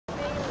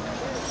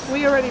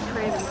We already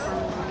prayed in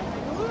front of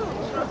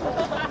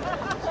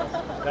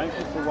Thank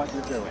you for what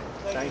you're doing.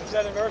 Thank Is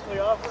that an earthly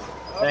offering?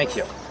 Thank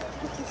you.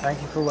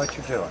 Thank you for what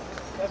you're doing.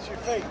 That's your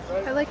faith,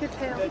 right? I like your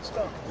tail. Dead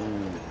stone.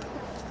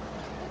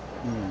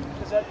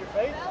 Is that your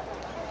faith?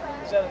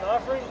 Is that an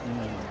offering?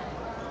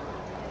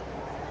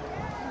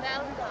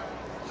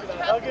 Should I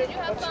hug it?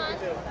 What should we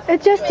do?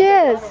 It just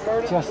is.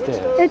 Just is.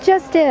 It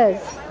just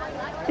is.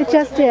 It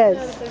just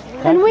is.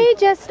 And we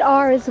just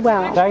are as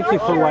well. Thank you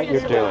for what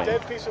you're doing.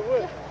 Dead piece of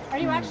wood. Are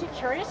you actually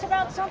curious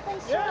about something,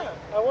 sir? Yeah,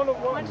 I want to.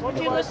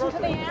 Did you listen to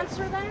the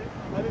answer then?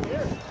 I didn't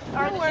hear it.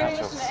 Or did you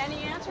listen to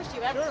any answers? Do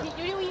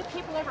you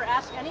people ever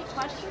ask any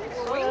questions?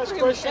 I asked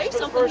questions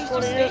for the first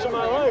 20 years of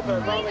my life. I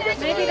finally got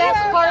to Maybe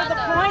that's part of the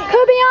point.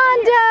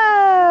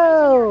 Cubiando!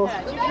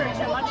 You hear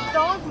too much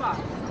dogma.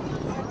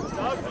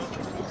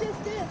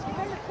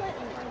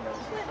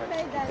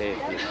 Hey,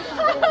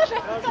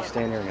 if you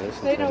stand there and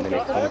listen to them, then they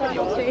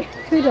come to you.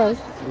 Who does?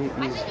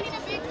 These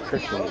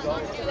Christians, they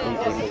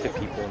look at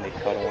people and they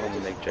cuddle them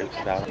and make jokes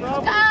about them.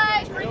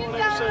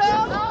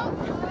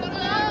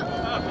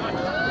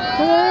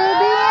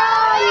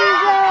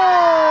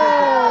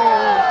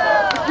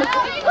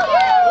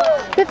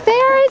 The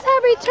fairies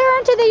have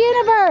returned to the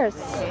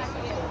universe.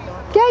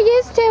 Get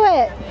used to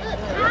it.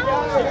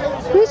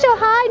 We shall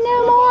hide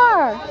no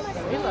more.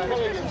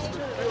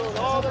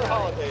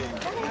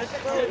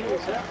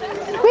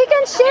 We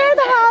can share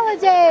the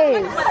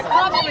holidays.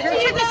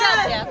 Check this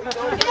out, Jeff.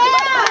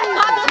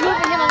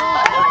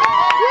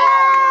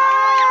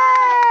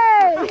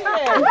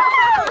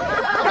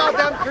 How about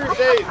them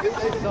crusades? Didn't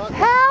they suck?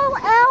 Hell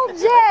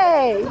LJ.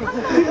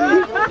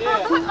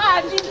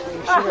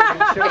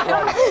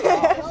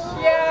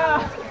 Yeah.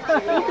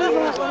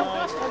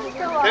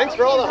 Thanks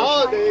for all the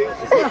holidays.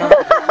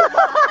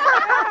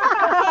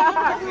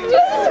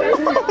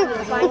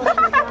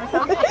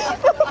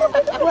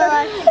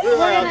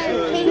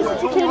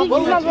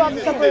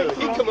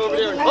 He'd come over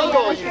there and hug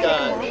all you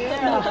guys.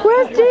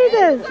 Where's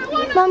Jesus?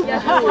 Mom.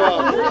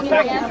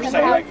 Thank you for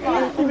saying that.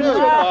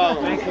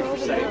 Thank you for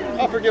saying that.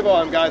 I'll forgive all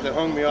them guys that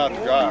hung me off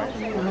to dry.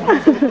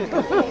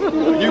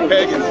 You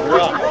pagans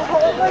rock.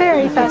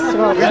 Fairy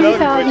Festival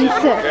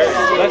 2006.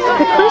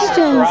 The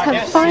Christians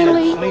have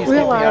finally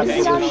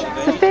realized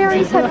the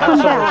fairies have come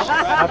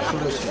back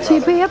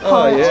to be a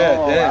part Oh,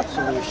 yeah,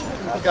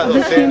 of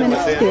the human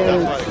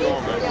experience.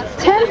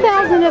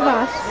 10,000 of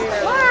us,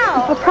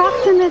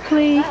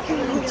 approximately,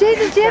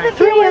 Jesus, do you have a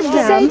few words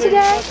to say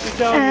today?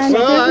 And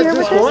they're here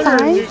with their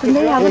signs, and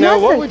they have a Now,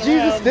 what message. would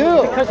Jesus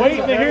do?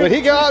 Would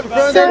he go out in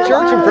front of that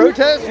church and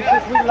protest?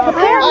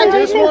 Apparently,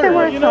 they think they're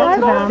worthwhile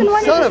to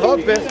them. Son of a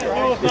bitch.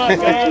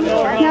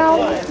 Now,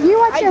 you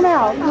watch your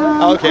mouth.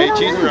 Okay,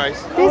 cheese and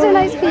rice. These are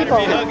nice people.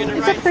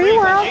 It's a free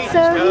world,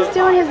 so he's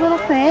doing his little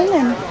thing,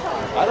 and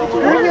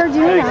we're here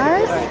doing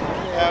ours.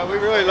 Yeah, we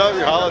really love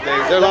your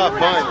holidays. They're a lot of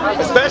fun,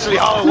 especially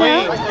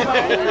Halloween.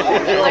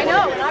 I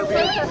know, and I'm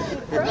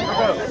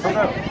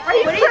Are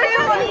you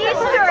praying on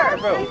Easter?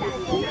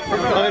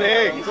 Fun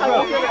eggs.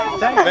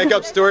 Make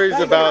up stories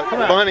about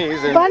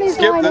bunnies and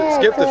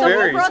skip the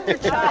fairies.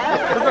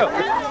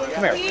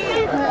 Come here.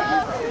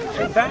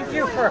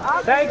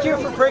 Thank you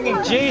for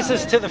bringing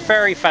Jesus to the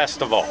Fairy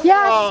Festival.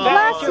 Yes,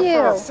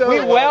 bless you.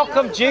 We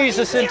welcome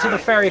Jesus into the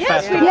Fairy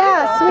Festival.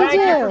 Yes, we Thank you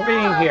do. for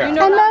being here. And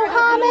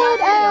Mohammed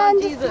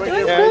and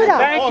Buddha.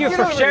 Thank you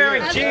for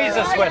sharing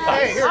Jesus with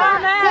us.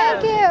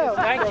 Thank you.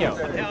 Thank you.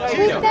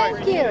 We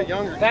thank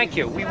you. Thank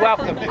you. We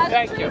welcome you.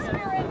 Thank you.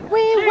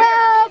 We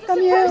welcome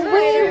you.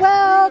 We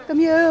welcome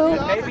you.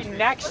 Maybe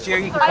next year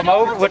you can come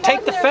over. We'll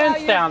take the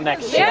fence down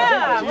next year.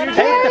 Yeah.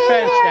 Take the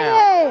fence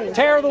down.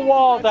 Tear the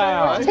wall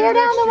down. Tear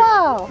down the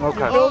wall.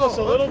 Okay. Build us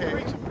a little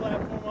preaching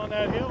platform on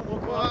that hill. We'll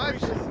go out and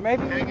preach.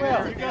 Maybe we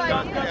will. We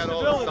got enough guts to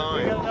build it.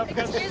 We got enough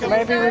guts to build it.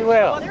 Maybe we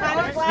will.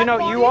 You know,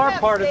 you are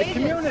part of the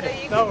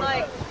community. No,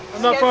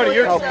 I'm not part of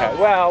your community. Okay,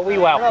 well, we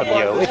welcome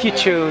you. If you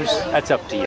choose, that's up to you.